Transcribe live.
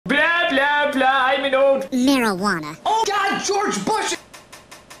don't. Marijuana. Oh God, George Bush.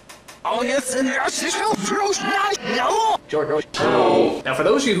 Oh yes, and George. Now, for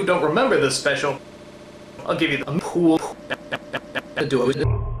those of you who don't remember this special, I'll give you the cool.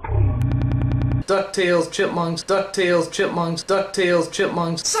 DuckTales, Chipmunks, DuckTales, Chipmunks, DuckTales,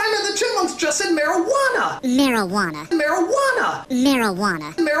 Chipmunks. Simon the Chipmunks just said marijuana. Marijuana. Marijuana.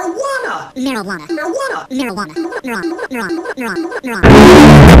 Marijuana. Marijuana. Marijuana. Marijuana.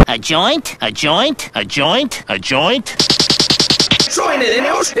 Marijuana. A joint, a joint, a joint, a joint. Join it,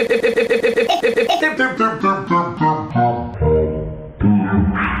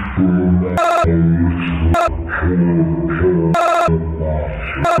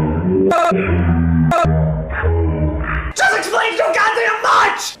 Just explain so goddamn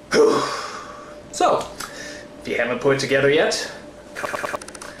much! So, if you haven't put it together yet,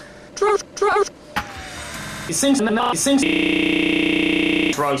 he sings and he sings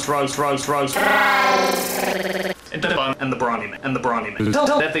drugs, and the brawny man, Tell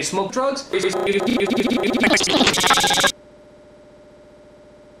them that they smoke drugs.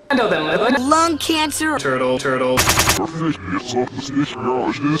 I know them. Lung cancer. Turtle. Blow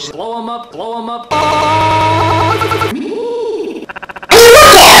 'em up.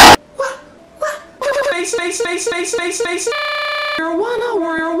 Space.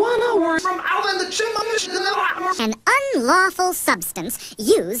 Marijuana. From Alvin the Chipmunk. An unlawful substance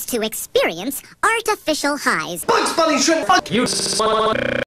used to experience artificial highs. Bugs Bunny shouldn't fuck you.